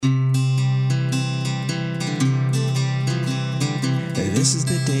This is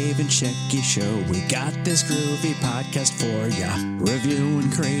the Dave and Shecky Show. We got this groovy podcast for ya. Reviewing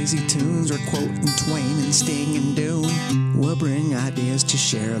crazy tunes or quoting Twain and Sting and Dune. We'll bring ideas to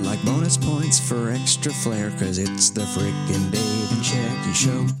share like bonus points for extra flair, cause it's the frickin' Dave and Shecky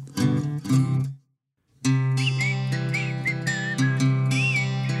Show.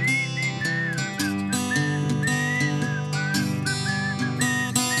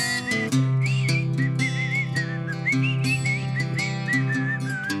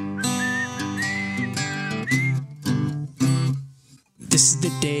 This is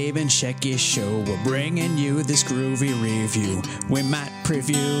the Dave and Shecky Show. We're bringing you this groovy review. We might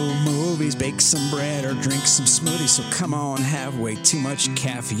preview movies, bake some bread, or drink some smoothies. So come on, have way too much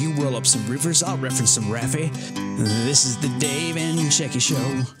caffeine. You roll up some rivers, I'll reference some Raffy. This is the Dave and Shecky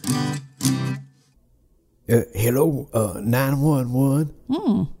Show. Hello, 911.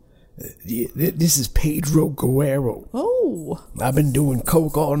 This is Pedro Guerrero. Oh. I've been doing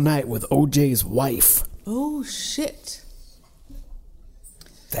coke all night with OJ's wife. Oh, shit.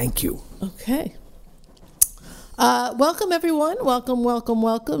 Thank you. Okay. Welcome, everyone.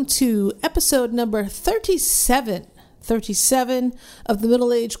 Welcome to episode number 37. 37 of the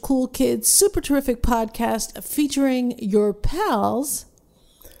Middle Age Cool Kids Super Terrific Podcast featuring your pals.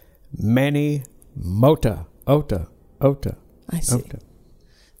 Manny Mota. Ota. I see. Ota.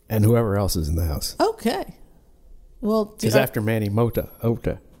 And whoever else is in the house. Okay. Well, because after Manny Mota,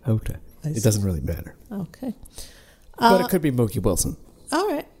 Ota. It doesn't really matter. Okay. But it could be Mookie Wilson. All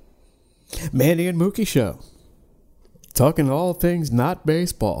right. Mandy and Mookie Show. Talking all things not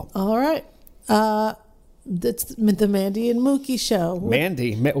baseball. All right. That's the Mandy and Mookie Show.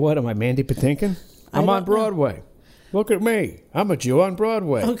 Mandy? What am I, Mandy Patinkin? I'm on Broadway. Know. Look at me. I'm a Jew on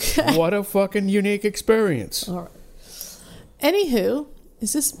Broadway. Okay. What a fucking unique experience. All right. Anywho,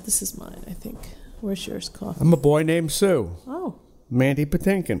 this is mine, I think. Where's yours, Coffee? I'm a boy named Sue. Oh. Mandy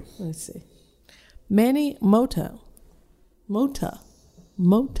Patinkin. Let's see. Manny Mota.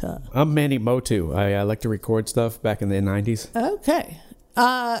 I'm Manny Motu. I like to record stuff back in the 90s. Okay.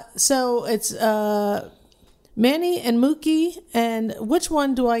 So it's Manny and Mookie, and which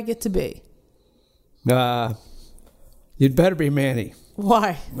one do I get to be? You'd better be Manny.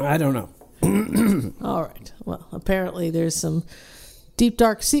 Why? I don't know. All right. Well, apparently there's some deep,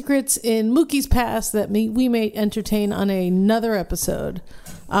 dark secrets in Mookie's past that we may entertain on another episode.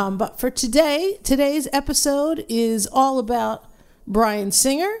 But for today's episode is all about Bryan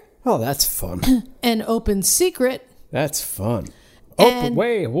Singer. Oh, that's fun. And Open Secret. That's fun.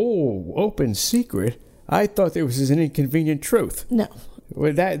 Open Secret? I thought there was an Inconvenient Truth. No.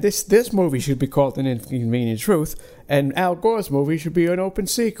 Well, this movie should be called An Inconvenient Truth, and Al Gore's movie should be An Open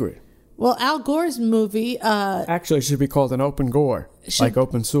Secret. Well, Al Gore's movie... actually, it should be called An Open Gore, like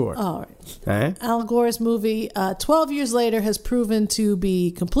Open Sewer. All right. Huh? Al Gore's movie, 12 years later, has proven to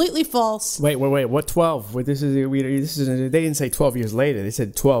be completely false. Wait. What 12? This is they didn't say 12 years later. They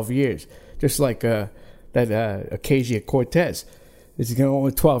said 12 years. Just like that Ocasio-Cortez. It's going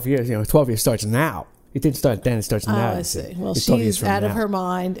with 12 years. 12 years starts now. It didn't start then. It starts now. I see. Well, she's out of her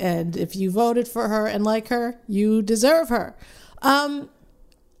mind, and if you voted for her and like her, you deserve her.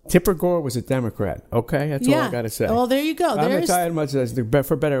 Tipper Gore was a Democrat. Okay, that's all I got to say. Well, there you go. I'm not tired much of this,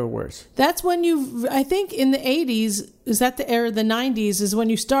 for better or worse. That's when I think in the 80s, is that the era of the 90s, is when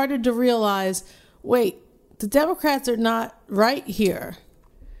you started to realize, wait, the Democrats are not right here.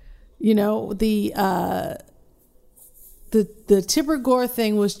 The Tipper Gore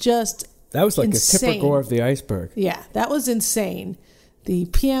thing was just that was like insane. A Tipper Gore of the iceberg. Yeah, that was insane. The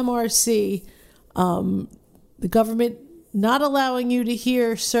PMRC, the government not allowing you to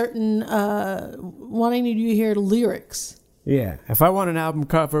hear certain, wanting you to hear lyrics. Yeah, if I want an album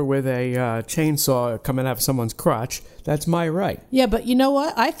cover with a chainsaw coming out of someone's crotch, that's my right. Yeah, but you know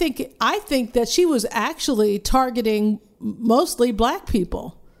what? I think that she was actually targeting mostly black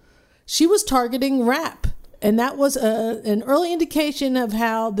people. She was targeting rap. And that was an early indication of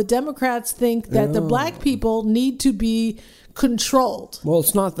how the Democrats think that the black people need to be controlled. Well,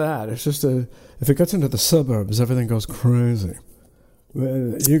 it's not that. It's just if it gets into the suburbs, everything goes crazy.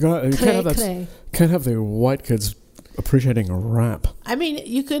 You can't have the white kids appreciating rap. I mean,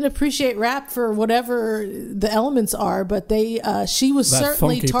 you can appreciate rap for whatever the elements are, but she was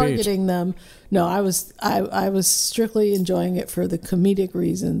certainly targeting them. No, I was strictly enjoying it for the comedic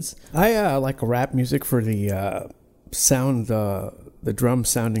reasons. I like rap music for the sound, the drum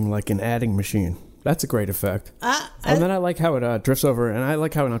sounding like an adding machine. That's a great effect. And then I like how it drifts over, and I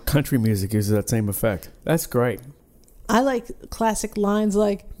like how country music uses that same effect. That's great. I like classic lines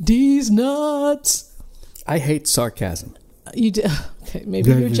like, "These nuts." I hate sarcasm. You do? Okay,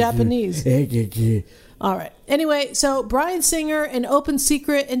 maybe you're Japanese. All right. Anyway, so Bryan Singer and Open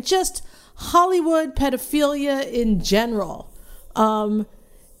Secret and just Hollywood pedophilia in general.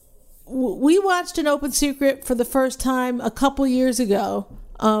 We watched an Open Secret for the first time a couple years ago.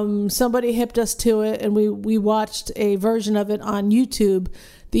 Somebody hipped us to it, and we watched a version of it on YouTube.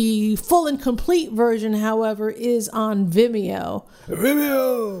 The full and complete version, however, is on Vimeo.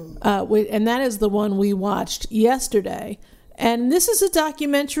 And that is the one we watched yesterday. And this is a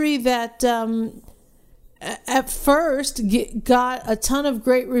documentary that at first got a ton of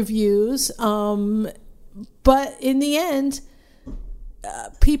great reviews, but in the end,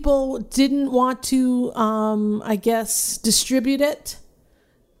 people didn't want to, I guess, distribute it.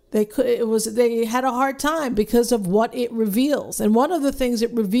 They had a hard time because of what it reveals. And one of the things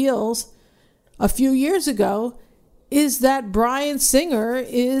it reveals a few years ago is that Bryan Singer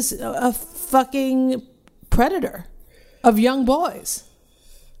is a fucking predator of young boys.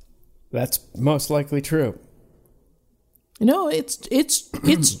 That's most likely true. No, it's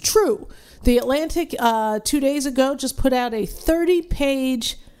true. The Atlantic 2 days ago just put out a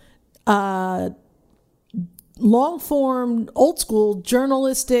 30-page long-form, old-school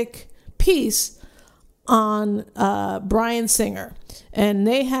journalistic piece on Bryan Singer. And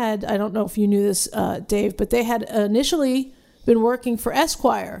they had, I don't know if you knew this, Dave, but they had initially been working for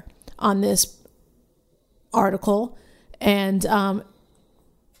Esquire on this article, and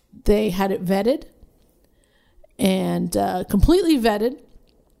they had it vetted and completely vetted,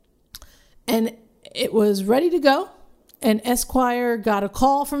 and it was ready to go. And Esquire got a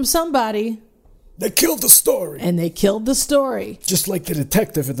call from somebody. They killed the story. And they killed the story. Just like the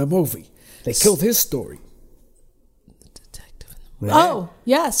detective in the movie. They killed his story. The detective in the movie. Oh,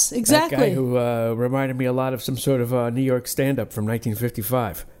 yes, exactly. That guy who reminded me a lot of some sort of New York stand-up from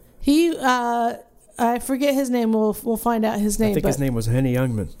 1955. He, I forget his name. We'll find out his name. I think his name was Henny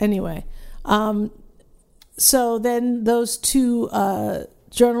Youngman. Anyway. So then those two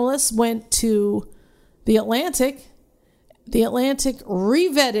journalists went to The Atlantic. The Atlantic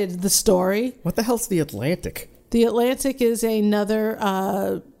revetted the story. What the hell's The Atlantic? The Atlantic is another,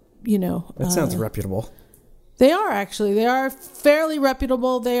 That sounds reputable. They are, actually. They are fairly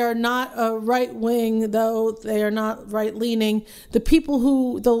reputable. They are not a right-wing, though. They are not right-leaning. The people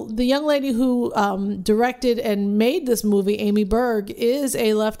who, the young lady who directed and made this movie, Amy Berg, is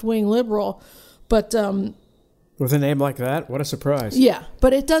a left-wing liberal. But with a name like that, what a surprise! Yeah,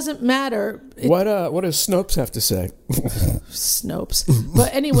 but it doesn't matter. What does Snopes have to say? Snopes.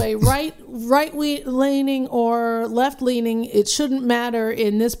 But anyway, right-leaning or left-leaning, it shouldn't matter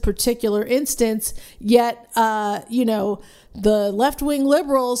in this particular instance. Yet, the left-wing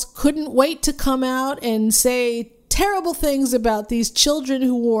liberals couldn't wait to come out and say terrible things about these children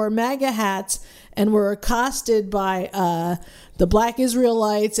who wore MAGA hats and were accosted by the Black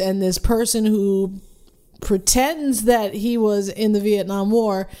Israelites and this person who pretends that he was in the Vietnam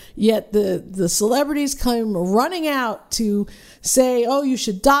War, yet the celebrities come running out to say, oh, you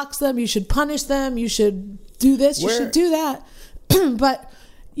should dox them, you should punish them, you should do this, you should do that. But,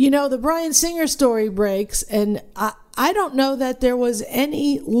 the Bryan Singer story breaks, and I don't know that there was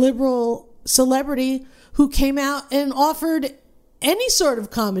any liberal celebrity who came out and offered any sort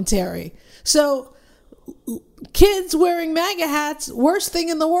of commentary. So kids wearing MAGA hats, worst thing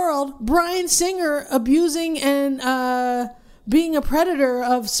in the world. Bryan Singer abusing and being a predator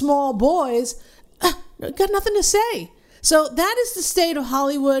of small boys. Got nothing to say. So that is the state of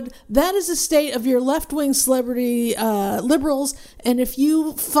Hollywood. That is the state of your left-wing celebrity liberals. And if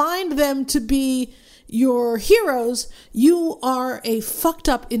you find them to be your heroes, you are a fucked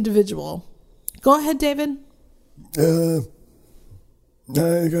up individual. Go ahead, David.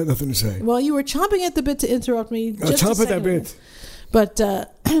 I got nothing to say. Well, you were chomping at the bit to interrupt me. Chomp at that bit. But,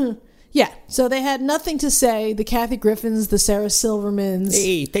 yeah, so they had nothing to say. The Kathy Griffins, the Sarah Silvermans.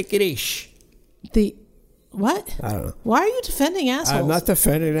 Hey, take it ish. What? I don't know. Why are you defending assholes? I'm not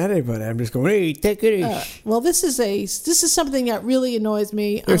defending anybody. I'm just going, hey, take it ish. Well, this is something that really annoys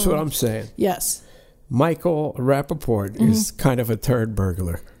me. Here's what I'm saying. Yes. Michael Rappaport is kind of a turd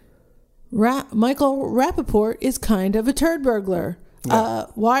burglar. Michael Rappaport is kind of a turd burglar. Yeah.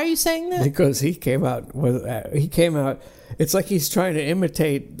 Why are you saying that? Because he came out. It's like he's trying to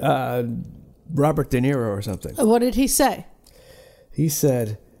imitate Robert De Niro or something. What did he say? He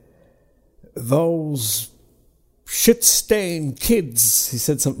said, "Those shit-stained kids." He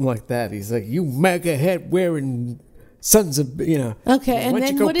said something like that. He's like, "You MAGA hat wearing Sons of, you know. Okay, and why don't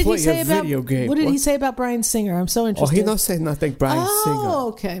then you go what did he play say a about video game? what did he say about Bryan Singer? I'm so Oh, interested. he don't say nothing, Bryan Singer. Oh,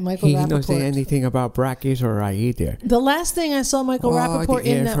 okay, Michael He Rappaport. don't say anything about Brackies or I either. The last thing I saw Michael Rappaport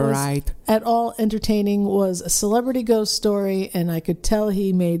in that was right. at all entertaining was a celebrity ghost story, and I could tell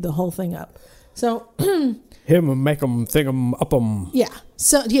he made the whole thing up. So Him make 'em think 'em up 'em. yeah,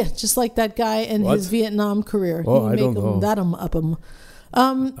 so yeah, just like that guy and What? his Vietnam career. Oh, he I don't make 'em know. that 'em up 'em.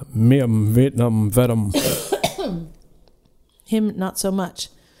 Me 'em Vietnam vet 'em. Him not so much.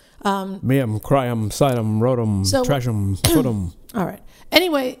 Me 'em cry 'em cite 'em wrote 'em So- trash 'em put 'em. All right.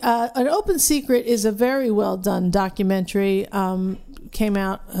 Anyway, An Open Secret is a very well done documentary. Came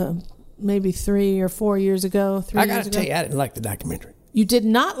out maybe 3 or 4 years ago. I gotta tell you, I didn't like the documentary. You did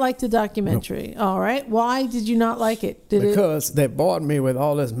not like the documentary. All right. Why did you not like it? Because they bored me with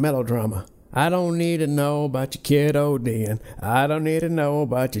all this melodrama. I don't need to know about your kid ODing. I don't need to know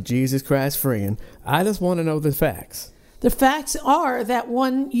about your Jesus Christ freeing. I just want to know the facts. The facts are that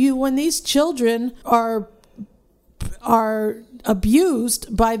when these children are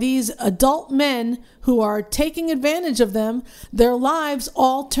abused by these adult men who are taking advantage of them, their lives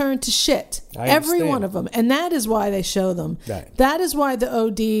all turn to shit. Every understand. one of them. And that is why they show them. Right. That is why the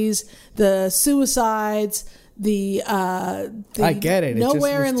ODs, the suicides, the I get it.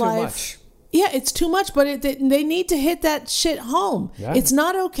 nowhere it just in was life. too much. Yeah, it's too much, but they need to hit that shit home. Yeah. It's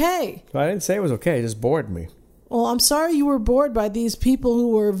not okay. I didn't say it was okay. It just bored me. Well, I'm sorry you were bored by these people who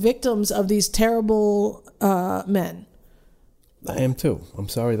were victims of these terrible men. I am too. I'm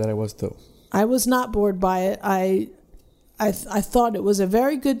sorry that I was too. I was not bored by it. I thought it was a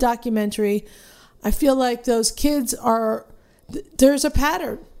very good documentary. I feel like those kids are. There's a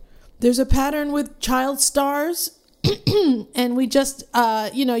pattern. There's a pattern with child stars, and we just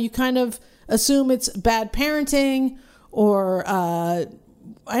you kind of assume it's bad parenting, or I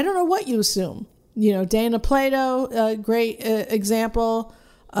don't know what you assume. Dana Plato, a great example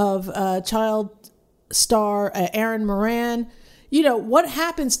of child star, Aaron Moran. What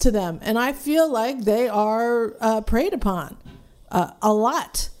happens to them? And I feel like they are preyed upon a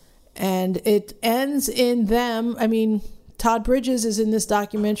lot. And it ends in them. I mean, Todd Bridges is in this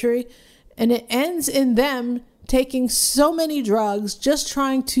documentary, and it ends in them taking so many drugs, just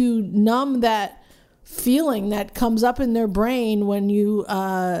trying to numb that feeling that comes up in their brain when you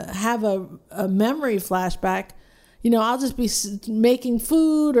have a memory flashback. I'll just be making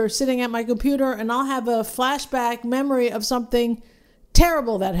food or sitting at my computer, and I'll have a flashback memory of something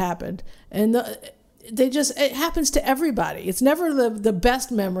terrible that happened. And it happens to everybody. It's never the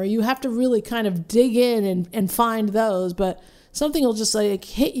best memory. You have to really kind of dig in and find those, but something will just like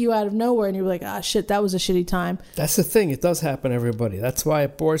hit you out of nowhere, and you're like, shit, that was a shitty time. That's the thing. It does happen to everybody. That's why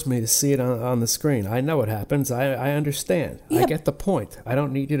it bores me to see it on the screen. I know it happens. I understand. Yeah. I get the point. I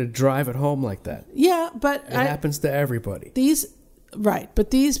don't need you to drive it home like that. Yeah, but It happens to everybody.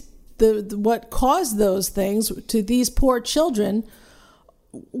 What caused those things to these poor children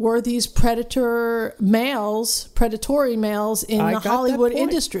were these predatory males in the Hollywood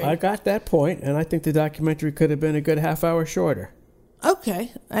industry. I got that point, and I think the documentary could have been a good half hour shorter.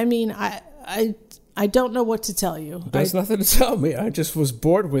 Okay. I mean, I don't know what to tell you. There's nothing to tell me. I just was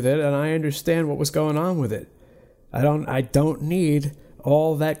bored with it, and I understand what was going on with it. I don't need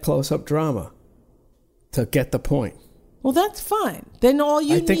all that close-up drama to get the point. Well, that's fine. Then all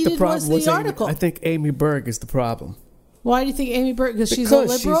you needed was the article. I think Amy Berg is the problem. Why do you think Amy Berg? Because she's a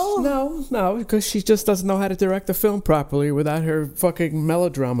liberal? No, because she just doesn't know how to direct a film properly without her fucking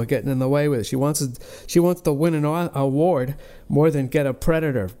melodrama getting in the way with it. She wants to win an award more than get a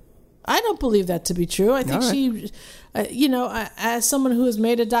predator. I don't believe that to be true. I think she, as someone who has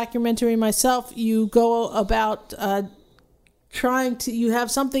made a documentary myself, you go about you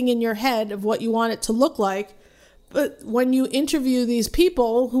have something in your head of what you want it to look like. But when you interview these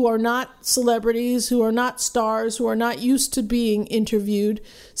people who are not celebrities, who are not stars, who are not used to being interviewed,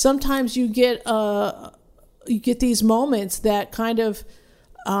 sometimes you get these moments that kind of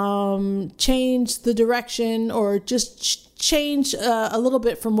change the direction, or just change a little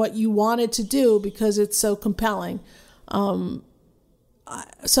bit from what you wanted to do because it's so compelling.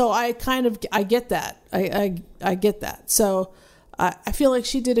 So I get that. I get that. So I feel like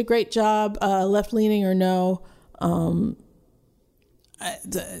she did a great job, left leaning or no. I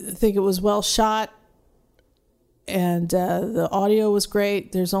think it was well shot, and the audio was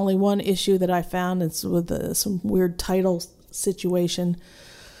great. There's only one issue that I found. It's with some weird title situation,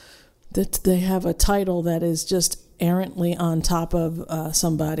 that they have a title that is just errantly on top of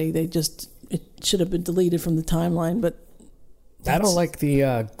somebody. It should have been deleted from the timeline, but I don't like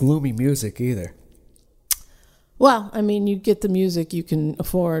the gloomy music either. Well, I mean, you get the music you can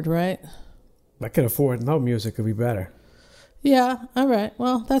afford, right? I could afford no music. It'd be better. Yeah, all right.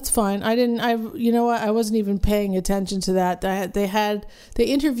 Well, that's fine. You know what? I wasn't even paying attention to that. They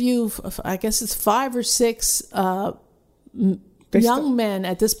interview, I guess it's 5 or 6 young men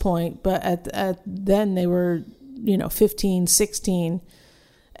at this point, but at then they were, 15, 16,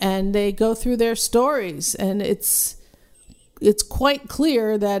 and they go through their stories, and it's quite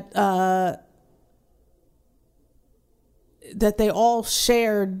clear that that they all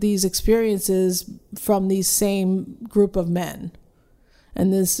shared these experiences from these same group of men.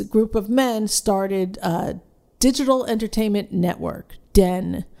 And this group of men started Digital Entertainment Network,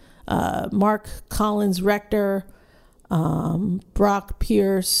 DEN. Mark Collins Rector, Brock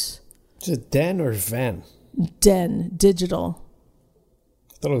Pierce. Is it DEN or VEN? DEN, Digital.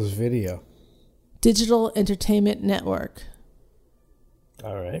 I thought it was video. Digital Entertainment Network.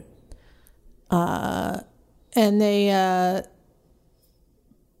 All right. And they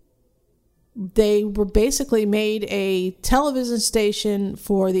were basically made a television station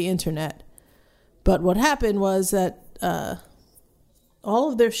for the internet. But what happened was that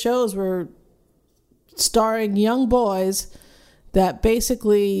all of their shows were starring young boys that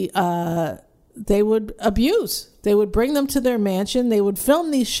basically they would abuse. They would bring them to their mansion. They would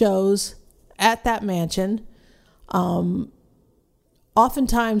film these shows at that mansion.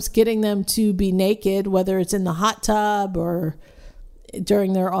 Oftentimes getting them to be naked, whether it's in the hot tub or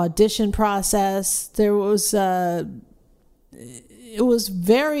during their audition process. It was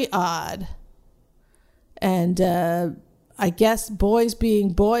very odd. And I guess boys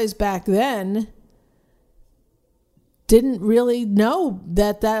being boys back then didn't really know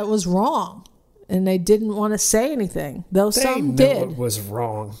that was wrong. And they didn't want to say anything, though some did. They knew it was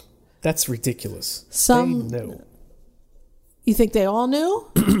wrong. That's ridiculous. Some they knew. You think they all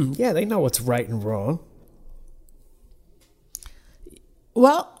knew? Yeah, they know what's right and wrong.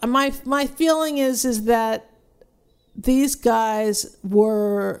 Well, my feeling is that these guys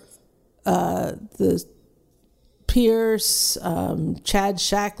were the Pierce, Chad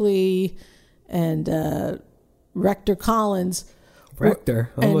Shackley, and Rector Collins.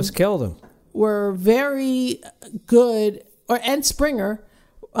 Rector almost killed him. Were very good, and Springer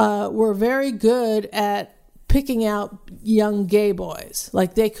were very good at picking out young gay boys.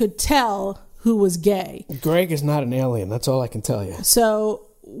 Like, they could tell who was gay. Greg is not an alien. That's all I can tell you. So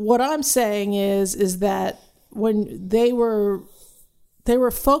what I'm saying is that when they were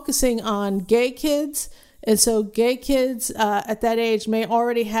focusing on gay kids, and so gay kids at that age may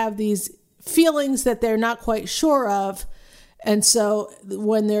already have these feelings that they're not quite sure of, and so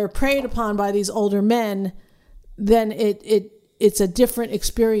when they're preyed upon by these older men, then it's a different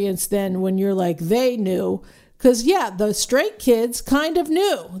experience than when you're like, they knew. Because, yeah, the straight kids kind of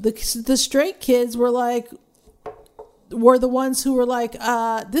knew. The straight kids were the ones who were like,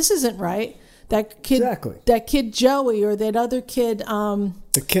 this isn't right. That kid, exactly. That kid Joey, or that other kid.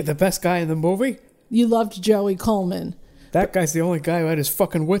 The best guy in the movie? You loved Joey Coleman. That guy's the only guy who had his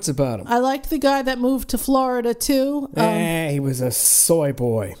fucking wits about him. I liked the guy that moved to Florida, too. He was a soy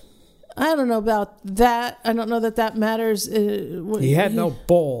boy. I don't know about that. I don't know that matters. He had no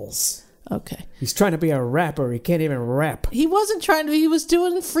balls. Okay. He's trying to be a rapper. He can't even rap. He wasn't trying to. He was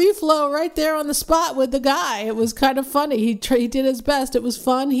doing free flow right there on the spot with the guy. It was kind of funny. He did his best. It was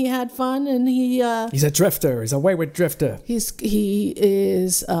fun. He had fun, and he's a drifter. He's a wayward drifter. He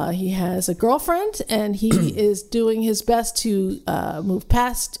has a girlfriend, and he is doing his best to move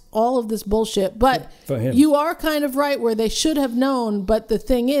past all of this bullshit. But for him, you are kind of right where they should have known. But the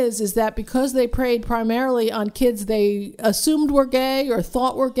thing is that because they preyed primarily on kids they assumed were gay or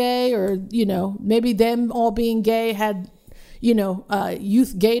thought were gay, or maybe them all being gay had, youth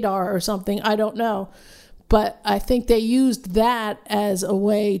gaydar or something. I don't know. But I think they used that as a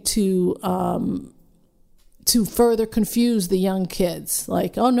way to further confuse the young kids.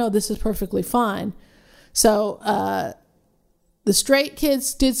 Like, oh no, this is perfectly fine. So the straight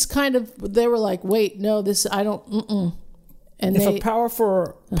kids they were like, wait, no, this, I don't, And if a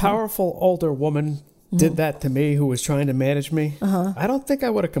powerful older woman did that to me who was trying to manage me, I don't think I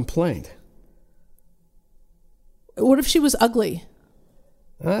would have complained. What if she was ugly?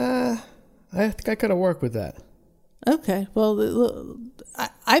 I think I could have worked with that. Okay. Well,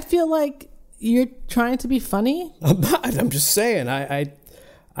 I feel like you're trying to be funny. I'm not. I'm just saying.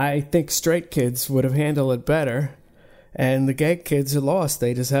 I think straight kids would have handled it better. And the gay kids are lost.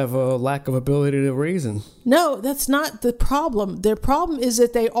 They just have a lack of ability to reason. No, that's not the problem. Their problem is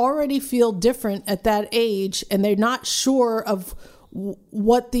that they already feel different at that age, and they're not sure of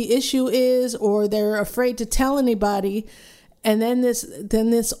what the issue is, or they're afraid to tell anybody. And then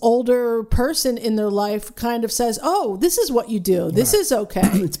this older person in their life kind of says, "Oh, this is what you do. This is okay."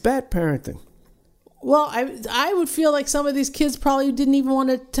 It's bad parenting. Well, I would feel like some of these kids probably didn't even want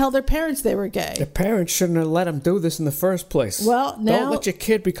to tell their parents they were gay. Their parents shouldn't have let them do this in the first place. Well, now... Don't let your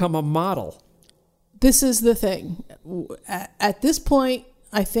kid become a model. This is the thing. At this point,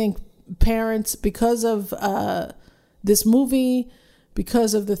 I think parents, because of this movie,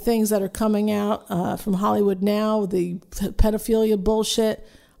 because of the things that are coming out from Hollywood now, the pedophilia bullshit,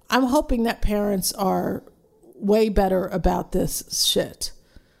 I'm hoping that parents are way better about this shit.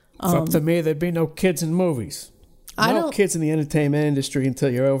 Up to me, there'd be no kids in movies. No kids in the entertainment industry until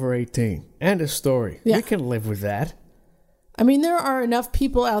you're over 18. End of story. Yeah. We can live with that. I mean, there are enough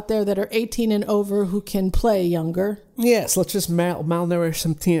people out there that are 18 and over who can play younger. Yes, let's just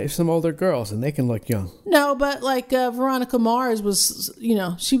malnourish some older girls and they can look young. No, but like Veronica Mars was,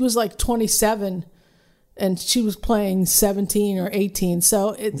 she was like 27 and she was playing 17 or 18.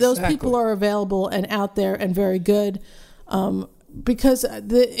 So those people are available and out there and very good. Because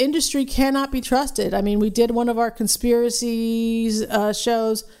the industry cannot be trusted. I mean, we did one of our conspiracies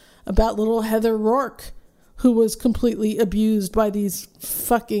shows about little Heather Rourke, who was completely abused by these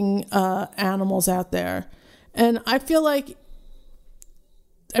fucking animals out there. And I feel like,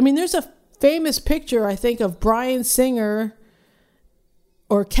 there's a famous picture, I think, of Bryan Singer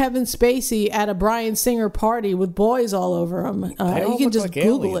or Kevin Spacey at a Bryan Singer party with boys all over him. You can just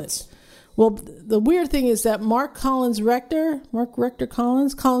Google it. Well, the weird thing is that Collins Rector,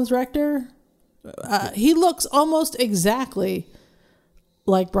 he looks almost exactly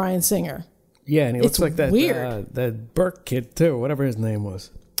like Bryan Singer. Yeah, and he looks like that Burke kid, too, whatever his name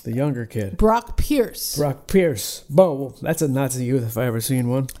was. The younger kid. Brock Pierce. Well, that's a Nazi youth if I ever seen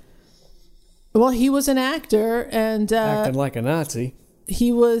one. Well, he was an actor and... acting like a Nazi.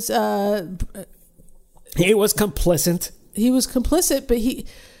 He was... he was complicit. He was complicit, but he...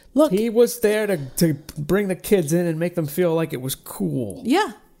 Look, he was there to bring the kids in and make them feel like it was cool.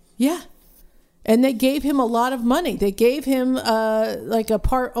 Yeah. And they gave him a lot of money. They gave him like a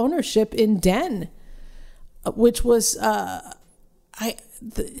part ownership in Den, which was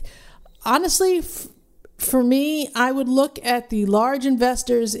honestly, for me, I would look at the large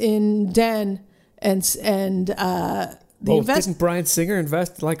investors in Den didn't Bryan Singer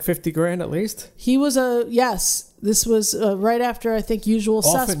invest like $50,000 at least? He was yes. This was right after, I think, Usual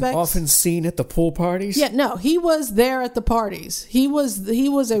Suspects. Often seen at the pool parties? Yeah, no, he was there at the parties. He was a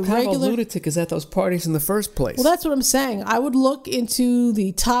regular... Kind of a lunatic is at those parties in the first place. Well, that's what I'm saying. I would look into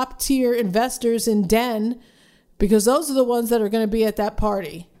the top-tier investors in Den because those are the ones that are going to be at that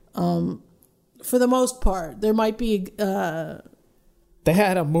party. For the most part. There might be... They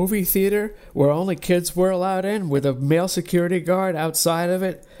had a movie theater where only kids were allowed in with a male security guard outside of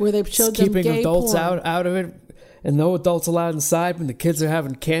it. Where they showed them keeping gay adults porn. out of it. And no adults allowed inside when the kids are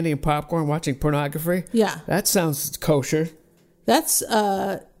having candy and popcorn watching pornography. Yeah. That sounds kosher. That's,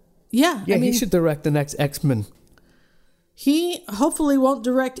 yeah. Yeah, he should direct the next X-Men. He hopefully won't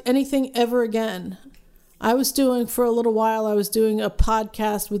direct anything ever again. For a little while, I was doing a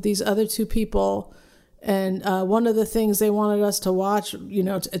podcast with these other two people. And one of the things they wanted us to watch,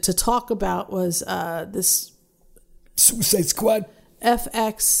 to talk about was this... Suicide Squad?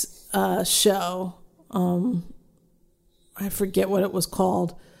 FX show. I forget what it was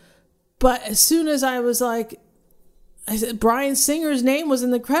called. But as soon as I said Bryan Singer's name was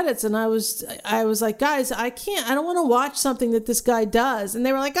in the credits, and I was like, guys, I don't want to watch something that this guy does. And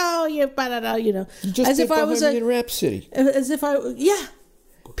they were like, oh, yeah, Just as if I was in Rhapsody. Yeah.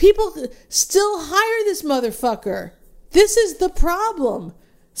 People still hire this motherfucker. This is the problem.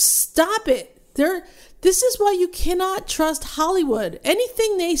 Stop it. This is why you cannot trust Hollywood.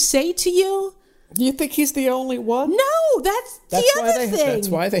 Anything they say to you. Do you think he's the only one? No, that's the other thing. That's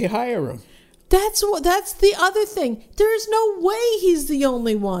why they hire him. That's the other thing. There is no way he's the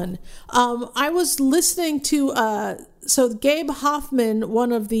only one. I was listening to Gabe Hoffman,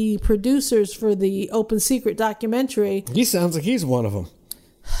 one of the producers for the Open Secret documentary. He sounds like he's one of them.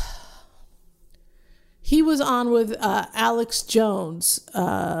 He was on with Alex Jones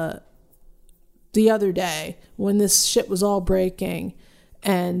the other day when this shit was all breaking,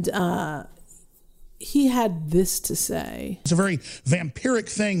 and he had this to say. It's a very vampiric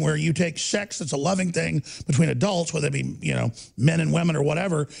thing where you take sex that's a loving thing between adults, whether it be, men and women or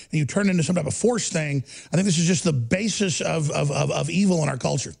whatever, and you turn it into some type of force thing. I think this is just the basis of evil in our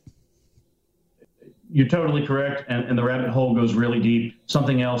culture. You're totally correct, and the rabbit hole goes really deep.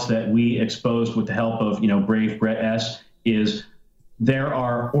 Something else that we exposed with the help of, Brave Brett S. is there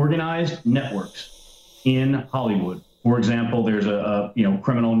are organized networks in Hollywood. For example, there's a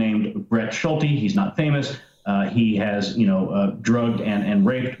criminal named Brett Schulte. He's not famous. He has drugged and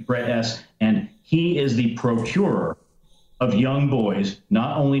raped Brett S. And he is the procurer of young boys,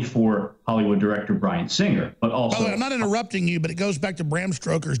 not only for Hollywood director Bryan Singer, but also... By the way, I'm not interrupting you, but it goes back to Bram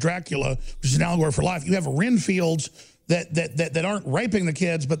Stoker's Dracula, which is an allegory for life. You have Renfields that aren't raping the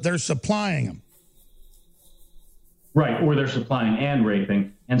kids, but they're supplying them. Right, or they're supplying and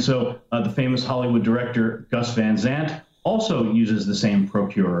raping. And so the famous Hollywood director Gus Van Sant also uses the same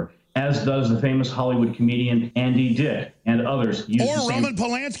procurer, as does the famous Hollywood comedian Andy Dick and others. Or Roman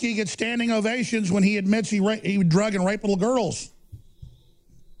Polanski gets standing ovations when he admits he drug and raped little girls.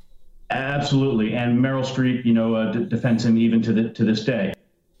 Absolutely, and Meryl Streep, defends him even to this day.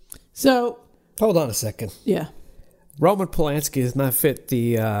 So, hold on a second. Yeah, Roman Polanski does not fit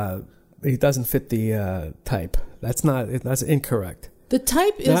the. He doesn't fit the type. That's incorrect. The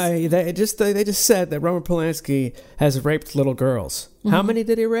type is... No, they just said that Roman Polanski has raped little girls. Mm-hmm. How many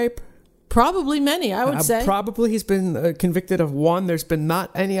did he rape? Probably many, I would say. Probably he's been convicted of one. There's been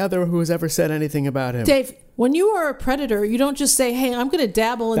not any other who has ever said anything about him. Dave, when you are a predator, you don't just say, hey, I'm going to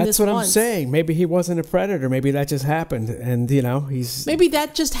dabble in this once. That's what I'm saying. Maybe he wasn't a predator. Maybe that just happened. And, he's... Maybe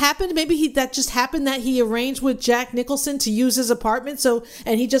that just happened. Maybe that just happened that he arranged with Jack Nicholson to use his apartment.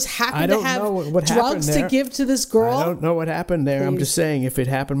 And he just happened to have drugs to give to this girl. I don't know what happened there. Please. I'm just saying if it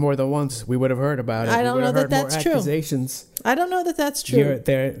happened more than once, we would have heard about it. I don't know that that's true. Accusations. I don't know that that's true.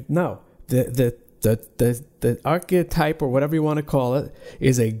 No. The archetype, or whatever you want to call it,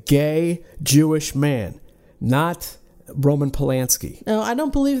 is a gay Jewish man, not Roman Polanski. No, I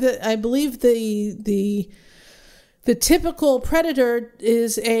don't believe that. I believe the typical predator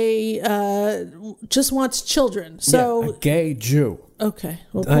is just wants children. So a gay Jew. Okay.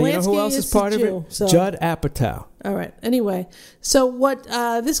 Well, Polanski you know who else is part Jew, of it? So. Judd Apatow. All right. Anyway, so what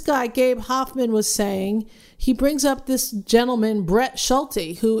this guy Gabe Hoffman was saying, he brings up this gentleman Brett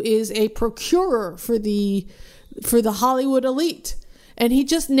Schulte, who is a procurer for the Hollywood elite, and he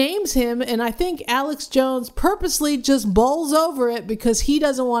just names him. And I think Alex Jones purposely just bowls over it because he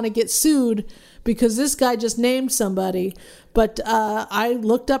doesn't want to get sued because this guy just named somebody. But I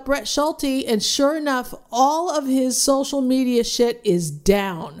looked up Brett Schulte, and sure enough, all of his social media shit is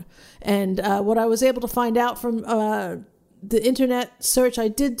down. And what I was able to find out from the internet search I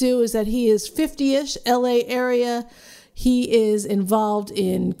did do is that he is 50-ish, LA area. He is involved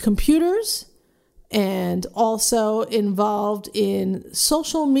in computers and also involved in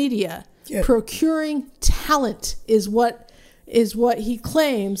social media. Yeah. Procuring talent is what he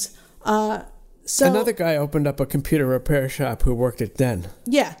claims. So another guy opened up a computer repair shop who worked at Den.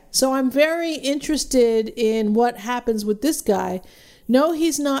 Yeah. So I'm very interested in what happens with this guy. No,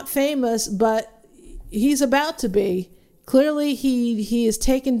 he's not famous, but he's about to be. Clearly, he has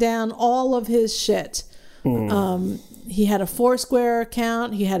taken down all of his shit. He had a Foursquare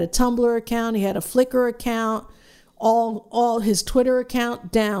account. He had a Tumblr account. He had a Flickr account. All his Twitter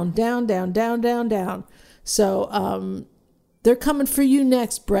account down. So they're coming for you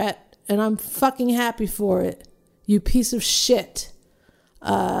next, Brett. And I'm fucking happy for it. You piece of shit.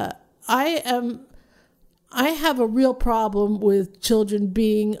 I have a real problem with children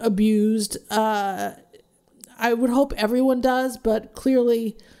being abused. I would hope everyone does, but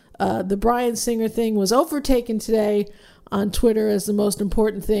clearly the Bryan Singer thing was overtaken today on Twitter as the most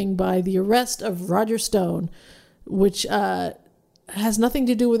important thing by the arrest of Roger Stone, which has nothing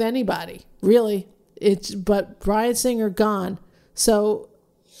to do with anybody, really. But Bryan Singer gone. So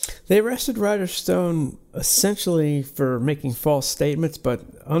they arrested Roger Stone essentially for making false statements, but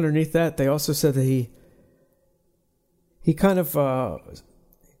underneath that, they also said that he kind of...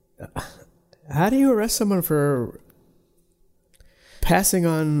 how do you arrest someone for passing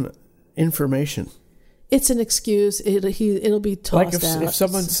on information? It's an excuse. It'll be tossed out. If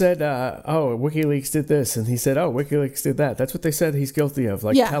someone said, oh, WikiLeaks did this, and he said, oh, WikiLeaks did that. That's what they said he's guilty of,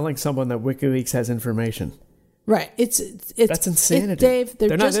 telling someone that WikiLeaks has information. Right. That's insanity. Dave, they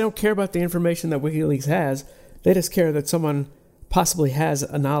don't care about the information that WikiLeaks has. They just care that someone possibly has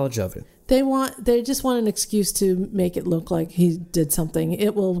a knowledge of it. They just want an excuse to make it look like he did something.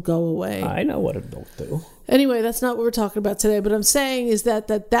 It will go away. I know what it will do. Anyway, that's not what we're talking about today. But I'm saying is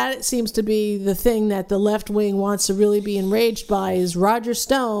that seems to be the thing that the left wing wants to really be enraged by is Roger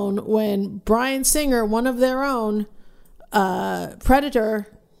Stone when Bryan Singer, one of their own, predator,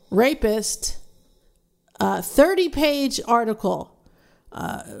 rapist, 30-page article,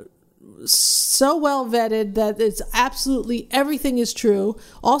 so well vetted that it's absolutely everything is true.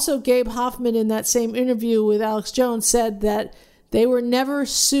 Also, Gabe Hoffman in that same interview with Alex Jones said that they were never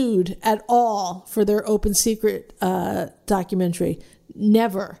sued at all for their Open Secret documentary.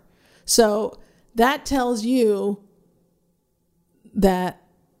 Never. So that tells you that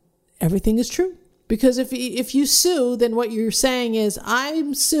everything is true, Because if you sue, then what you're saying is,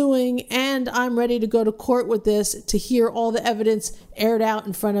 I'm suing and I'm ready to go to court with this to hear all the evidence aired out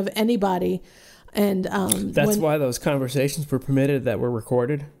in front of anybody. And that's why those conversations were permitted that were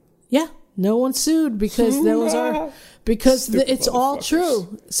recorded. Yeah, no one sued because it's all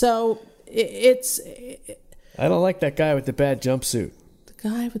true. So it's. I don't like that guy with the bad jumpsuit. The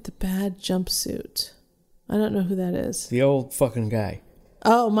guy with the bad jumpsuit. I don't know who that is. The old fucking guy.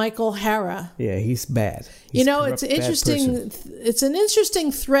 Oh, Michael Hara. Yeah, he's bad. He's it's interesting. It's an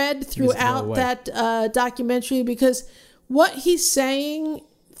interesting thread throughout that documentary, because what he's saying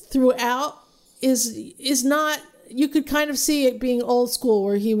throughout is not. You could kind of see it being old school,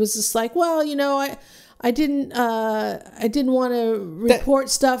 where he was just like, well, I didn't want to report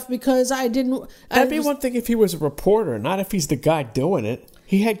stuff because I didn't. That'd be one thing if he was a reporter, not if he's the guy doing it.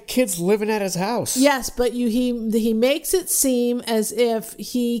 He had kids living at his house. Yes, but he makes it seem as if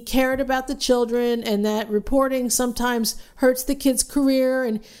he cared about the children, and that reporting sometimes hurts the kid's career.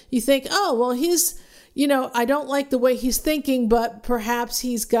 And you think, oh, well, he's, I don't like the way he's thinking, but perhaps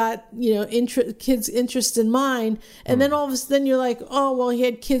he's got, kids' interest in mind. And then all of a sudden you're like, oh, well, he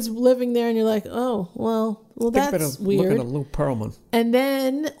had kids living there, and you're like, oh, well, that's weird. Look at Lou Pearlman. And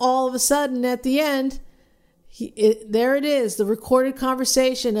then all of a sudden at the end, there it is, the recorded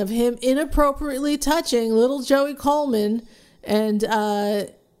conversation of him inappropriately touching little Joey Coleman and all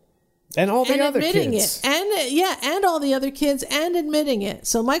the other kids. And all the other kids, and admitting it.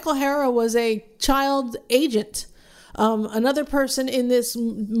 So Michael Hara was a child agent. Another person in this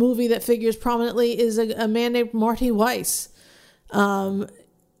movie that figures prominently is a man named Marty Weiss, who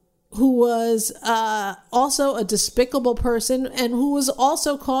was also a despicable person, and who was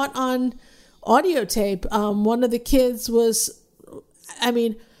also caught on audio tape. One of the kids was,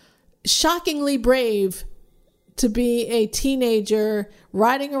 shockingly brave to be a teenager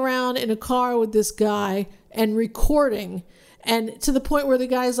riding around in a car with this guy and recording, and to the point where the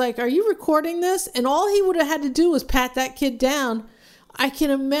guy's like, are you recording this? And all he would have had to do was pat that kid down. I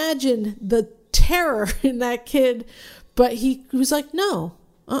can imagine the terror in that kid, but he was like, no,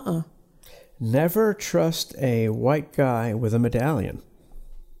 Never trust a white guy with a medallion.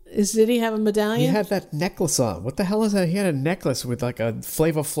 Did he have a medallion? He had that necklace on. What the hell is that? He had a necklace with like a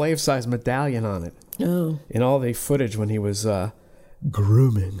Flavor Flav size medallion on it. Oh. In all the footage when he was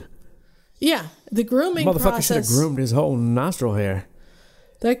grooming. Yeah, the grooming Motherfucker process. should have groomed his whole nostril hair.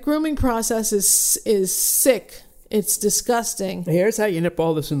 That grooming process is sick. It's disgusting. Here's how you nip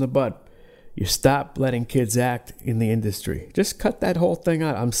all this in the bud. You stop letting kids act in the industry. Just cut that whole thing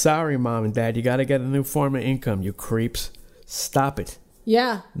out. I'm sorry, Mom and Dad. You got to get a new form of income, you creeps. Stop it.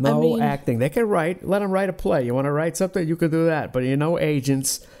 Yeah. No acting. They can write. Let them write a play. You want to write something? You can do that. But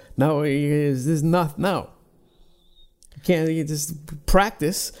agents. No, there's nothing. No. You just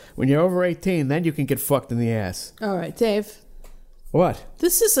practice. When you're over 18, then you can get fucked in the ass. All right, Dave. What?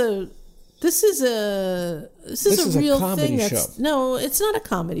 This is a real comedy thing. Show. No, it's not a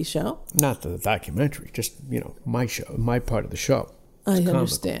comedy show. Not the documentary. Just my show, my part of the show. I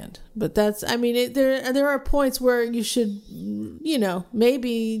understand, but that's. There are points where you should,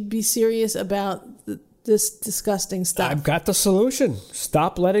 maybe be serious about this disgusting stuff. I've got the solution.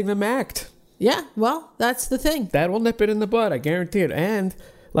 Stop letting them act. Yeah, well, that's the thing. That will nip it in the bud. I guarantee it. And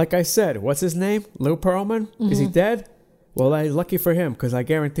like I said, what's his name? Lou Pearlman. Mm-hmm. Is he dead? Well, lucky for him, because I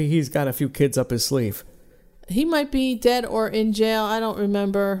guarantee he's got a few kids up his sleeve. He might be dead or in jail. I don't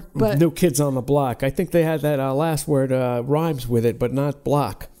remember. But New Kids on the Block. I think they had that last word rhymes with it, but not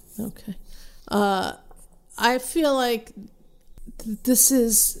block. Okay. I feel like this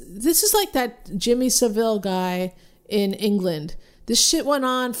is like that Jimmy Savile guy in England. This shit went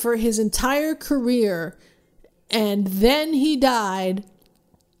on for his entire career, and then he died.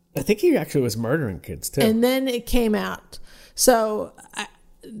 I think he actually was murdering kids too. And then it came out. So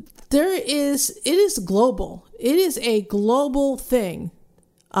it is global. It is a global thing.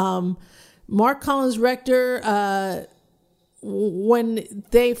 Mark Collins Rector, when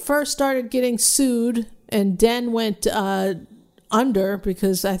they first started getting sued and Den went under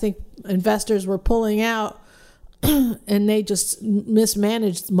because I think investors were pulling out and they just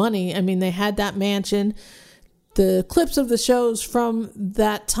mismanaged money. They had that mansion. The clips of the shows from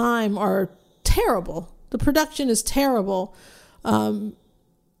that time are terrible. The production is terrible.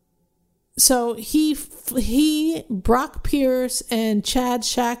 So he, Brock Pierce, and Chad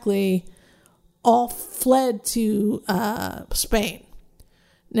Shackley all fled to Spain.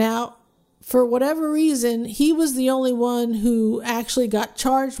 Now, for whatever reason, he was the only one who actually got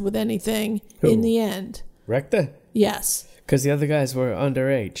charged with anything in the end. Rector? Yes. Because the other guys were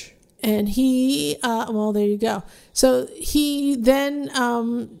underage. And there you go. So he then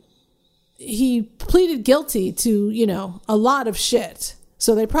he pleaded guilty to, you know, a lot of shit.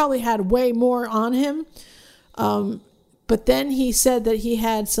 So they probably had way more on him. But then he said that he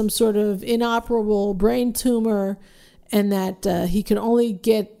had some sort of inoperable brain tumor, and that he could only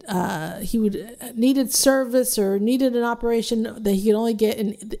get, needed service or needed an operation that he could only get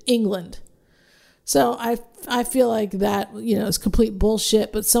in England. So I feel like that, you know, is complete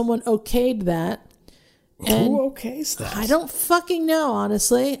bullshit, but someone okayed that. And who okays that? I don't fucking know,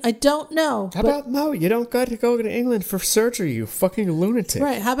 honestly. I don't know. How about no? You don't got to go to England for surgery, you fucking lunatic.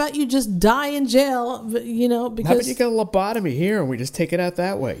 Right. How about you just die in jail, you know, because... How about you get a lobotomy here and we just take it out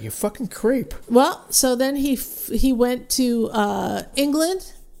that way? You fucking creep. Well, so then he went to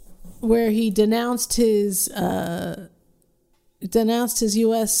England, where he denounced his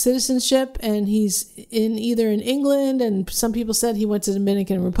U.S. citizenship, and he's either in England, and some people said he went to the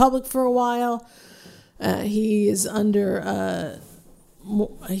Dominican Republic for a while. He is under,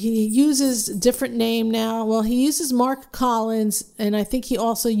 he uses a different name now. Well, he uses Mark Collins, and I think he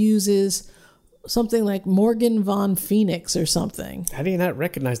also uses something like Morgan Von Phoenix or something. How do you not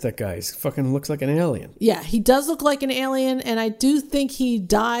recognize that guy? He fucking looks like an alien. Yeah, he does look like an alien, and I do think he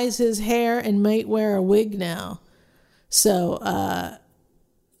dyes his hair and might wear a wig now. So,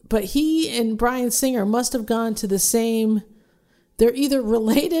 but he and Bryan Singer must have gone to the same... They're either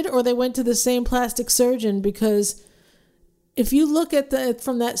related or they went to the same plastic surgeon, because if you look at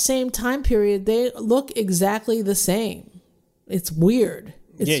from that same time period, they look exactly the same. It's weird.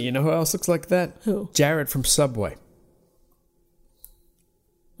 Yeah, you know who else looks like that? Who? Jared from Subway.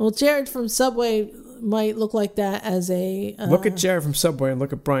 Well, Jared from Subway might look like that as a... Look at Jared from Subway and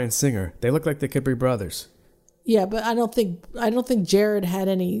look at Bryan Singer. They look like they could be brothers. Yeah, but I don't think Jared had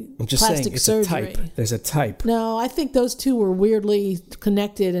any I'm just plastic saying, it's surgery. a type. There's a type. No, I think those two were weirdly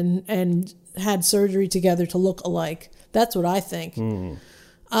connected and had surgery together to look alike. That's what I think. There's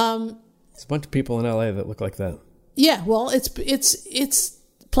a bunch of people in LA that look like that. Yeah, well, it's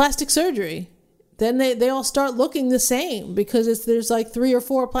plastic surgery. Then they all start looking the same because there's like 3 or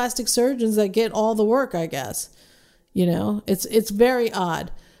 4 plastic surgeons that get all the work, I guess. You know, it's very odd.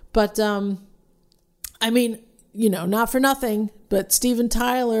 But I mean, you know, not for nothing, but Steven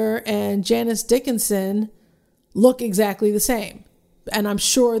Tyler and Janice Dickinson look exactly the same. And I'm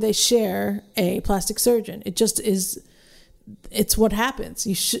sure they share a plastic surgeon. It just is, it's what happens.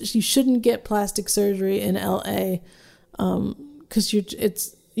 You shouldn't get plastic surgery in LA because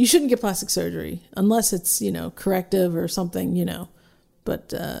you shouldn't get plastic surgery unless it's, you know, corrective or something, you know.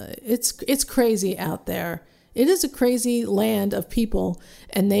 But it's crazy out there. It is a crazy land of people,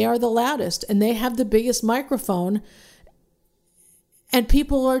 and they are the loudest, and they have the biggest microphone, and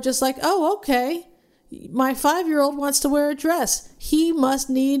people are just like, oh, okay, my 5-year-old wants to wear a dress. He must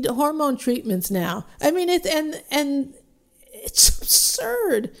need hormone treatments now. I mean, it's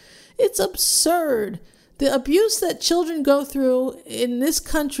absurd. It's absurd. The abuse that children go through in this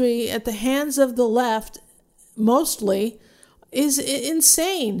country at the hands of the left, mostly, is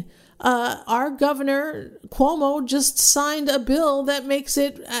insane. Our governor, Cuomo, just signed a bill that makes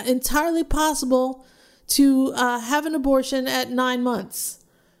it entirely possible to have an abortion at 9 months.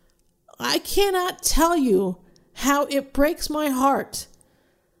 I cannot tell you how it breaks my heart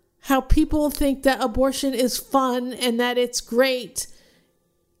how people think that abortion is fun and that it's great.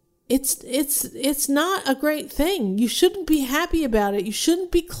 It's not a great thing. You shouldn't be happy about it. You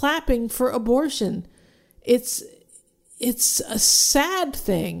shouldn't be clapping for abortion. It's a sad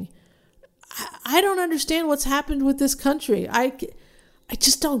thing. I don't understand what's happened with this country. I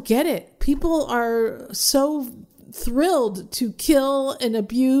just don't get it. People are so thrilled to kill and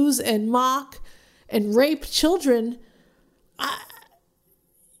abuse and mock and rape children.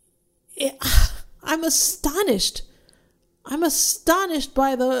 I'm astonished. I'm astonished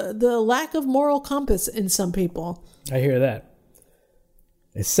by the lack of moral compass in some people. I hear that.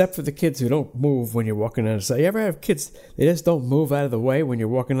 Except for the kids who don't move when you're walking on the sidewalk. You ever have kids, they just don't move out of the way when you're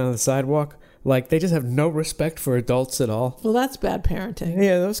walking on the sidewalk? Like, they just have no respect for adults at all. Well, that's bad parenting.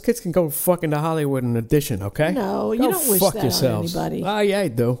 Yeah, those kids can go fucking to Hollywood in addition, okay? No, you don't wish that yourselves. on anybody. Oh, yeah, I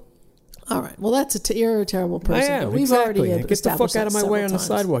do. All right. Well, you're a terrible person. I am, but we've exactly. already Get the fuck out of my way on the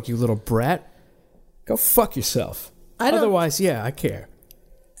sidewalk, you little brat. Go fuck yourself. Otherwise, yeah, I care.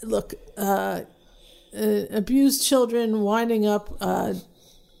 Look, abused children winding up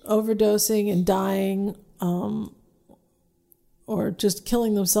overdosing and dying, or just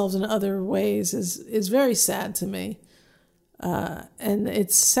killing themselves in other ways is very sad to me. And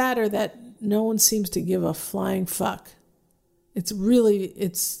it's sadder that no one seems to give a flying fuck. It's really,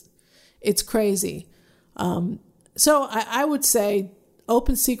 it's crazy. So I would say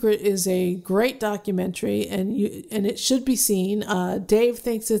Open Secret is a great documentary, and it should be seen. Dave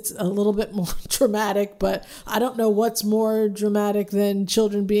thinks it's a little bit more dramatic, but I don't know what's more dramatic than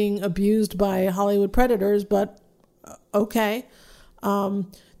children being abused by Hollywood predators, but okay.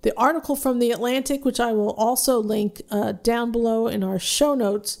 The article from The Atlantic, which I will also link down below in our show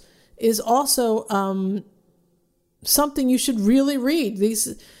notes, is also something you should really read.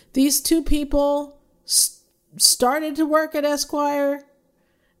 These two people started to work at Esquire,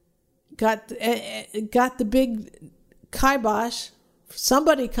 got the big kibosh.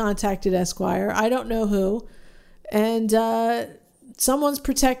 Somebody contacted Esquire. I don't know who. And someone's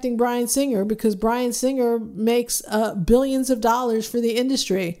protecting Bryan Singer because Bryan Singer makes billions of dollars for the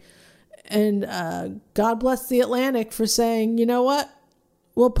industry. And God bless The Atlantic for saying, you know what?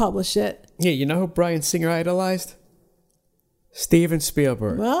 We'll publish it. Yeah, you know who Bryan Singer idolized? Steven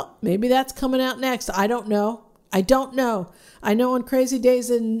Spielberg. Well, maybe that's coming out next. I don't know. I know on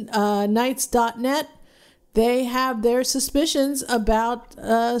crazydaysandnights.net, they have their suspicions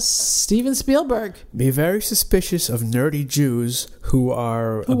about Steven Spielberg. Be very suspicious of nerdy Jews who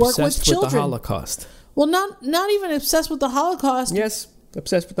are obsessed with the Holocaust. Well, not even obsessed with the Holocaust. Yes,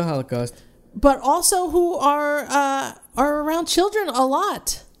 obsessed with the Holocaust. But also who are around children a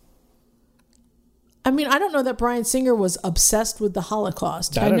lot. I mean, I don't know that Bryan Singer was obsessed with the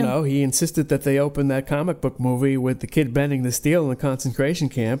Holocaust. I don't know. He insisted that they open that comic book movie with the kid bending the steel in the concentration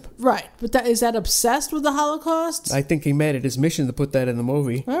camp. Right. But is that obsessed with the Holocaust? I think he made it his mission to put that in the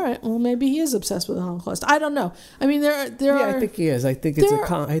movie. All right. Well, maybe he is obsessed with the Holocaust. I don't know. I mean, there are... I think he is. I think he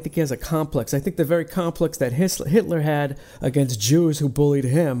has a complex. I think the very complex that Hitler had against Jews who bullied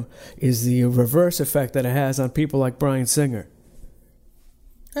him is the reverse effect that it has on people like Bryan Singer.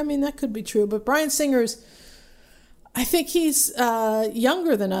 I mean, that could be true, but Bryan Singer's, I think he's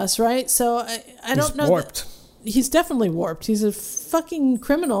younger than us, right? So I don't know. He's warped. He's definitely warped. He's a fucking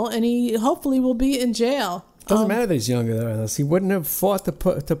criminal, and he hopefully will be in jail. Doesn't matter that he's younger than us. He wouldn't have fought to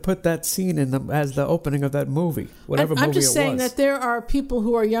put that scene in as the opening of that movie, whatever movie it was. I'm just saying that there are people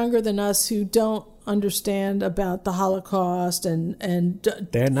who are younger than us who don't understand about the Holocaust, and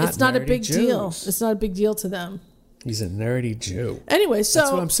they're not. It's not a big Jews. Deal. It's not a big deal to them. He's a nerdy Jew. Anyway, so...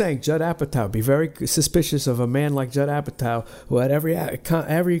 That's what I'm saying. Judd Apatow. Be very suspicious of a man like Judd Apatow, who at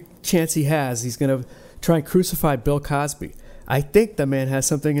every chance he has, he's going to try and crucify Bill Cosby. I think the man has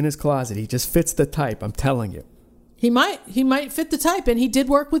something in his closet. He just fits the type. I'm telling you. He might fit the type, and he did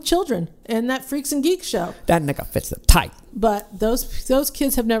work with children in that Freaks and Geeks show. That nigga fits the type. But those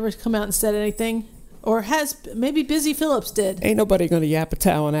kids have never come out and said anything. Or maybe Busy Phillips did. Ain't nobody going to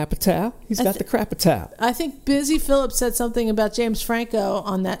Yapatow on Apatow. He's got the crapatow. I think Busy Phillips said something about James Franco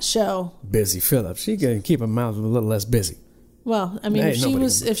on that show. Busy Phillips. She can keep her mouth a little less busy. Well, I mean,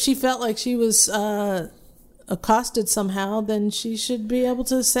 if she felt like she was accosted somehow, then she should be able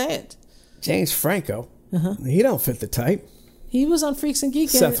to say it. James Franco? He don't fit the type. He was on Freaks and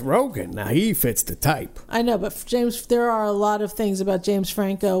Geeks. Seth Rogen, now he fits the type. I know, but there are a lot of things about James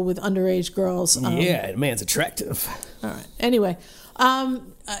Franco with underage girls. Yeah, the man's attractive. All right. Anyway,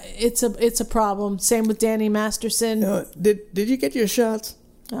 it's a problem. Same with Danny Masterson. Did you get your shots?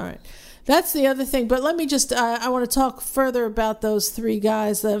 All right. That's the other thing. But let me just, I want to talk further about those three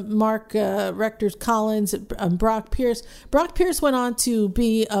guys, Mark Rector Collins and Brock Pierce. Brock Pierce went on to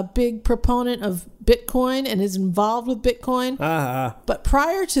be a big proponent of Bitcoin and is involved with Bitcoin. But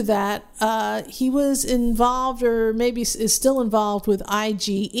prior to that, he was involved, or maybe is still involved, with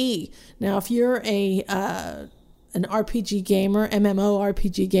IGE. Now, if you're an RPG gamer,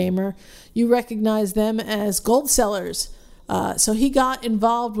 MMORPG gamer, you recognize them as gold sellers. So he got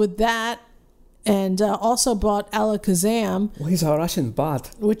involved with that, and also bought Alakazam. Well, he's a Russian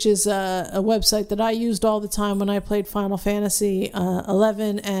bot. Which is a website that I used all the time when I played Final Fantasy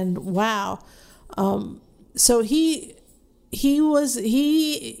 11 and WoW. So he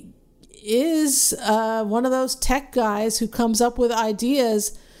is one of those tech guys who comes up with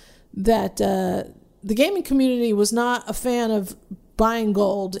ideas that the gaming community was not a fan of buying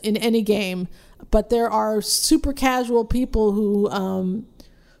gold in any game. But there are super casual people who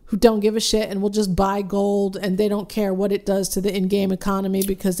don't give a shit and will just buy gold, and they don't care what it does to the in-game economy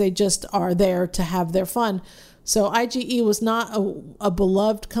because they just are there to have their fun. So IGE was not a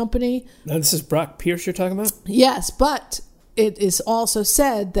beloved company. Now, this is Brock Pierce you're talking about? Yes, but it is also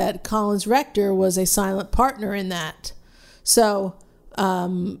said that Collins Rector was a silent partner in that. So...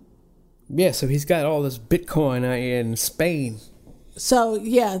 yeah, so he's got all this Bitcoin in Spain. So,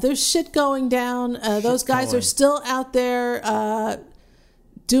 yeah, there's shit going down. Those guys are still out there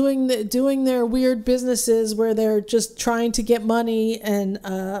doing their weird businesses where they're just trying to get money and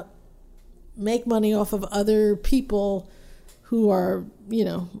make money off of other people who are,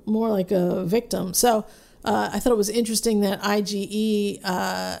 more like a victim. So I thought it was interesting that IGE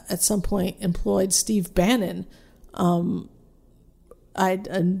at some point employed Steve Bannon. I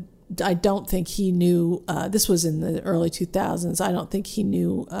don't think he knew, this was in the early 2000s, I don't think he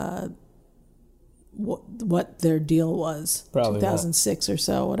knew what their deal was. Probably 2006 or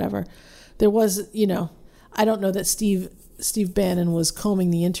so, whatever. There was, I don't know that Steve Bannon was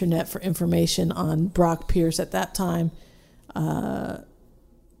combing the internet for information on Brock Pierce at that time.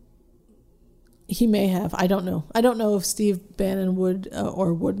 He may have. I don't know. I don't know if Steve Bannon would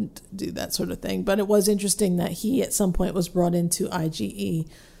or wouldn't do that sort of thing. But it was interesting that he at some point was brought into IGE.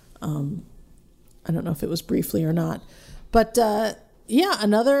 I don't know if it was briefly or not. But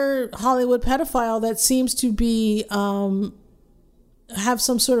another Hollywood pedophile that seems to be have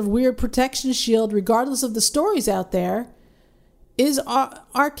some sort of weird protection shield, regardless of the stories out there, is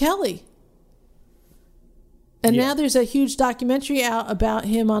R. Kelly. And now there's a huge documentary out about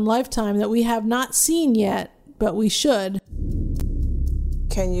him on Lifetime that we have not seen yet, but we should.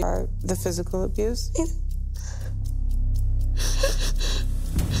 Can you the physical abuse?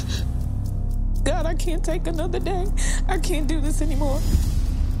 God, I can't take another day. I can't do this anymore.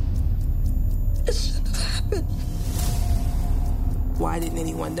 It shouldn't have happened. Why didn't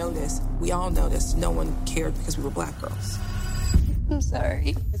anyone know this? We all know this. No one cared because we were black girls. I'm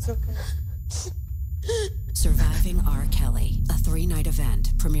sorry. It's okay. Surviving R. Kelly, a 3-night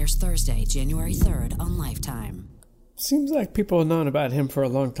event, premieres Thursday, January 3rd on Lifetime. Seems like people have known about him for a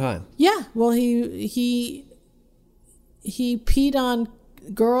long time. Yeah, well, he peed on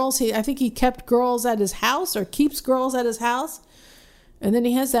girls. I think he kept girls at his house or keeps girls at his house. And then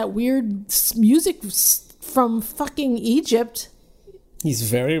he has that weird music from fucking Egypt. He's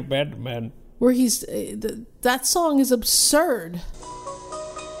very bad, man. Where that song is absurd.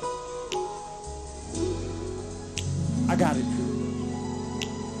 I got it.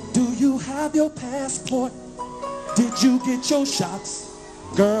 Do you have your passport? Did you get your shots?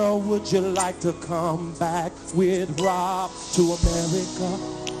 Girl, would you like to come back with Rob to America?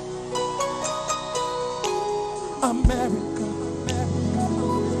 America, America.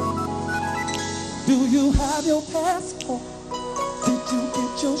 Do you have your passport? Did you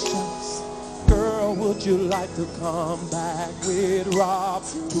get your shots? Girl, would you like to come back with Rob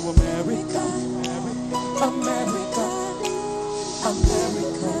to America? America,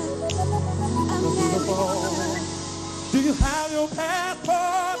 America, America. Do you have your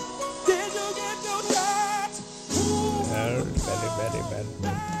passport? Did you get your shots?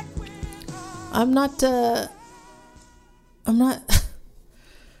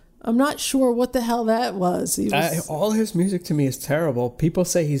 I'm not sure what the hell that was. All his music to me is terrible. People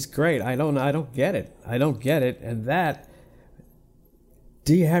say he's great. I don't get it. I don't get it. And that,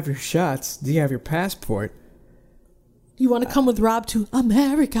 do you have your shots? Do you have your passport? You want to come with Rob to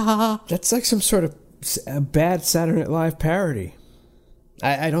America? That's like some sort of a bad Saturday Night Live parody.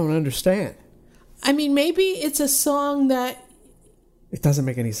 I don't understand. I mean, maybe it's a song that... It doesn't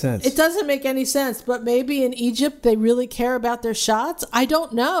make any sense. It doesn't make any sense, but maybe in Egypt they really care about their shots? I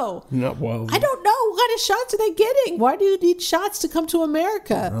don't know. No, well... I don't know. What kind of shots are they getting? Why do you need shots to come to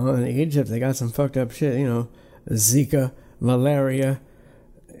America? Well, in Egypt they got some fucked up shit, Zika, malaria,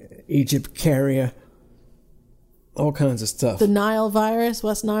 Egyptaria, all kinds of stuff. The Nile virus,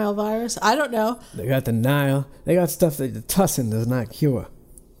 West Nile virus? I don't know. They got the Nile. They got stuff that the tussin does not cure.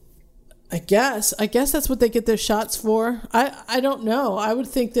 I guess that's what they get their shots for. I don't know. I would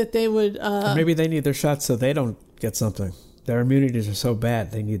think that they would... Maybe they need their shots so they don't get something. Their immunities are so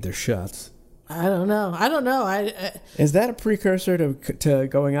bad they need their shots. I don't know. Is that a precursor to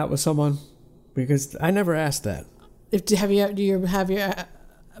going out with someone? Because I never asked that. Do you have your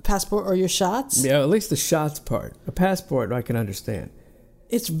passport or your shots? Yeah, at least the shots part. A passport I can understand.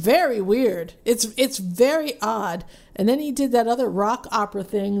 It's very weird. It's very odd. And then he did that other rock opera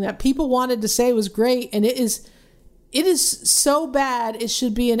thing that people wanted to say was great, and it is so bad it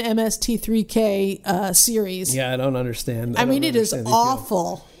should be an MST3K series. Yeah, I don't understand. I mean, it is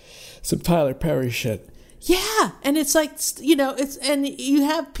awful. Some Tyler Perry shit. Yeah, and it's like, and you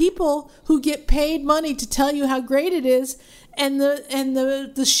have people who get paid money to tell you how great it is, and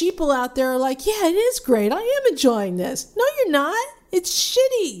the sheeple out there are like, yeah, it is great. I am enjoying this. No, you're not. It's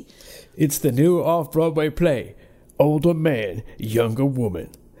shitty. It's the new off-Broadway play, Older Man, Younger Woman,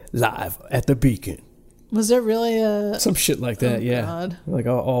 live at the Beacon. Was there really some shit like that? Yeah, God. Like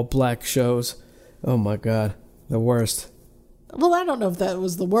all black shows. Oh my God, the worst. Well, I don't know if that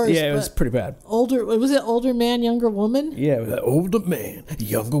was the worst. Yeah, it was pretty bad. Was it Older Man, Younger Woman? Yeah, it was Older Man,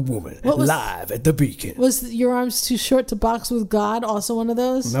 Younger Woman, live at the Beacon. Was Your Arms Too Short to Box with God also one of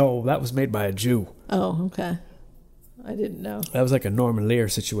those? No, that was made by a Jew. Oh, okay. I didn't know. That was like a Norman Lear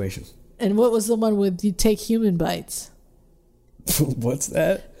situation. And what was the one with you take human bites? What's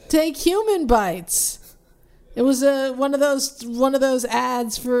that? Take human bites. It was one of those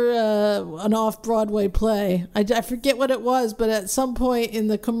ads for an off-Broadway play. I forget what it was, but at some point in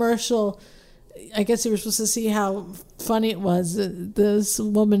the commercial, I guess you were supposed to see how funny it was. This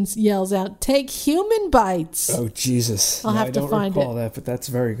woman yells out, "Take human bites!" Oh Jesus! I'll have to find it. I don't recall that, but that's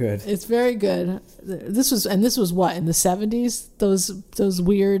very good. It's very good. This was what, in the 70s? Those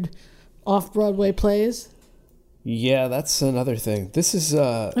weird off-Broadway plays. Yeah, that's another thing. This is...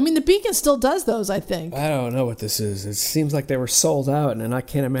 I mean, the Beacon still does those, I think. I don't know what this is. It seems like they were sold out, and I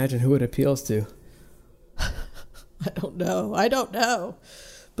can't imagine who it appeals to. I don't know.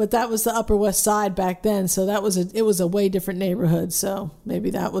 But that was the Upper West Side back then, so it was a way different neighborhood, so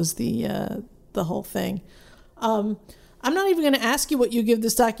maybe that was the whole thing. I'm not even going to ask you what you give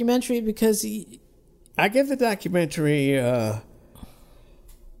this documentary, because... I give the documentary...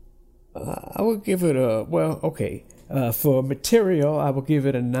 I would give it for material, I will give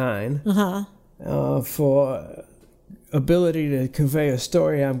it a 9. For ability to convey a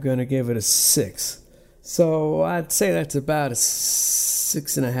story, I'm going to give it a 6. So I'd say that's about a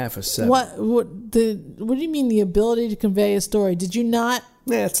 6.5 or 7. What do you mean the ability to convey a story? Did you not?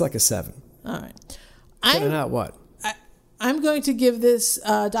 Yeah, it's like a 7. All right. Not what? I'm going to give this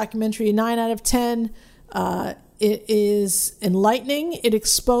documentary a 9 out of 10. It is enlightening. It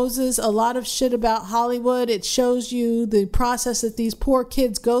exposes a lot of shit about Hollywood. It shows you the process that these poor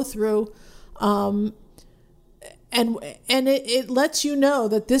kids go through. And it lets you know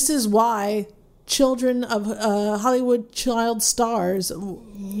that this is why children of Hollywood child stars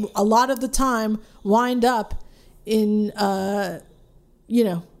a lot of the time wind up in a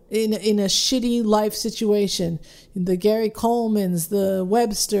shitty life situation. The Gary Colemans, the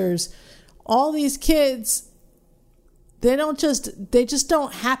Websters, all these kids... They just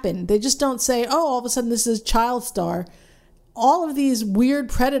don't happen. They just don't say, oh, all of a sudden this is a child star. All of these weird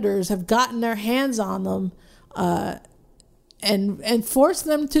predators have gotten their hands on them and forced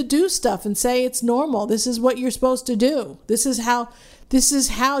them to do stuff and say it's normal. This is what you're supposed to do. This is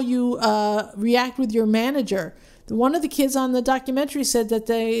how you react with your manager. One of the kids on the documentary said that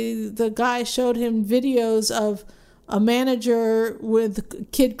the guy showed him videos of a manager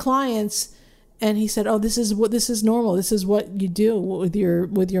with kid clients. And he said, "Oh, this is normal. This is what you do with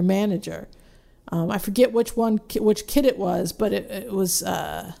your manager." I forget which kid it was, but it was.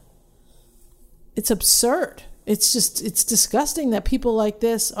 It's absurd. It's disgusting that people like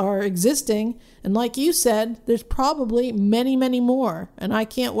this are existing. And like you said, there's probably many, many more. And I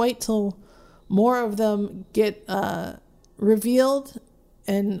can't wait till more of them get revealed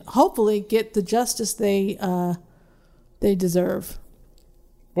and hopefully get the justice they deserve.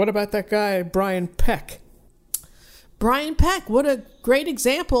 What about that guy, Brian Peck? Brian Peck, what a great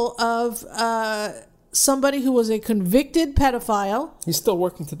example of somebody who was a convicted pedophile. He's still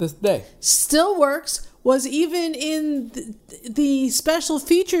working to this day. Still works. Was even in the special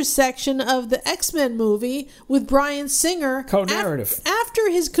features section of the X-Men movie with Bryan Singer. Co-narrative. After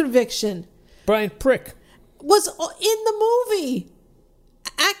his conviction. Brian Prick. Was in the movie.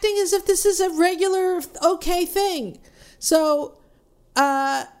 Acting as if this is a regular, okay thing. So...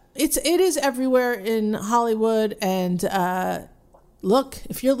 it is everywhere in Hollywood, and look,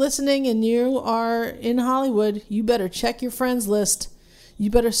 if you're listening and you are in Hollywood, you better check your friends list.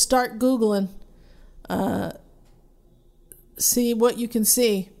 You better start Googling, see what you can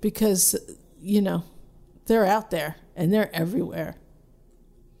see, because they're out there and they're everywhere.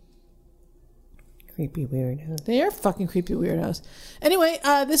 Creepy weirdos. They are fucking creepy weirdos. Anyway,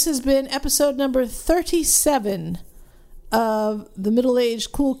 this has been episode number 37 of the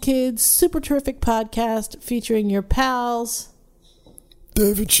Middle-Aged Cool Kids Super Terrific Podcast, featuring your pals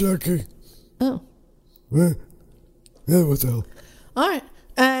David Shecky. Oh. What? Yeah, what the hell? All right.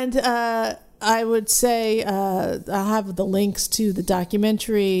 And I would say I'll have the links to the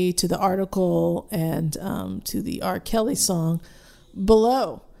documentary, to the article, and to the R. Kelly song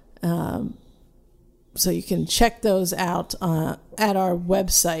below. So you can check those out at our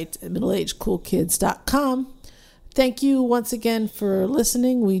website at middleagedcoolkids.com. Thank you once again for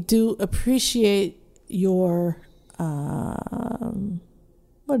listening. We do appreciate your,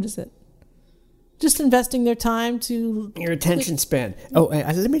 what is it? Just investing their time to... Your attention span. Oh,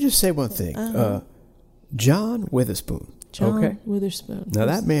 let me just say one thing. John Witherspoon. John Witherspoon. Now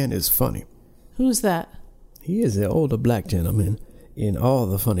that man is funny. Who's that? He is the older black gentleman in all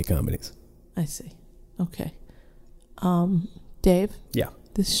the funny comedies. I see. Okay. Dave? Yeah.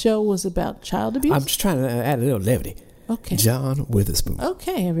 This show was about child abuse? I'm just trying to add a little levity. Okay. John Witherspoon.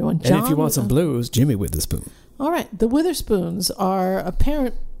 Okay, everyone. John, and if you want some blues, Jimmy Witherspoon. All right. The Witherspoons are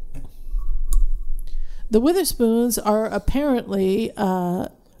apparently a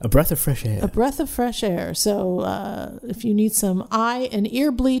breath of fresh air. A breath of fresh air. So if you need some eye and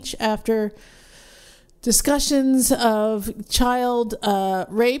ear bleach after discussions of child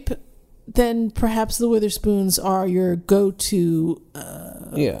rape, then perhaps the Witherspoons are your go-to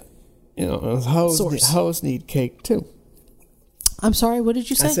yeah. You know, hoes need cake too. I'm sorry, what did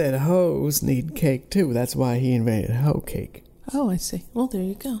you say? I said hoes need cake too. That's why he invented hoe cake. Oh, I see. Well, there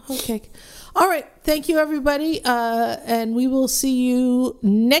you go. Hoe cake. All right. Thank you, everybody. And we will see you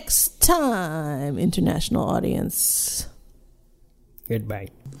next time, international audience. Goodbye.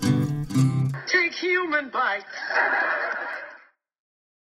 Take human bite.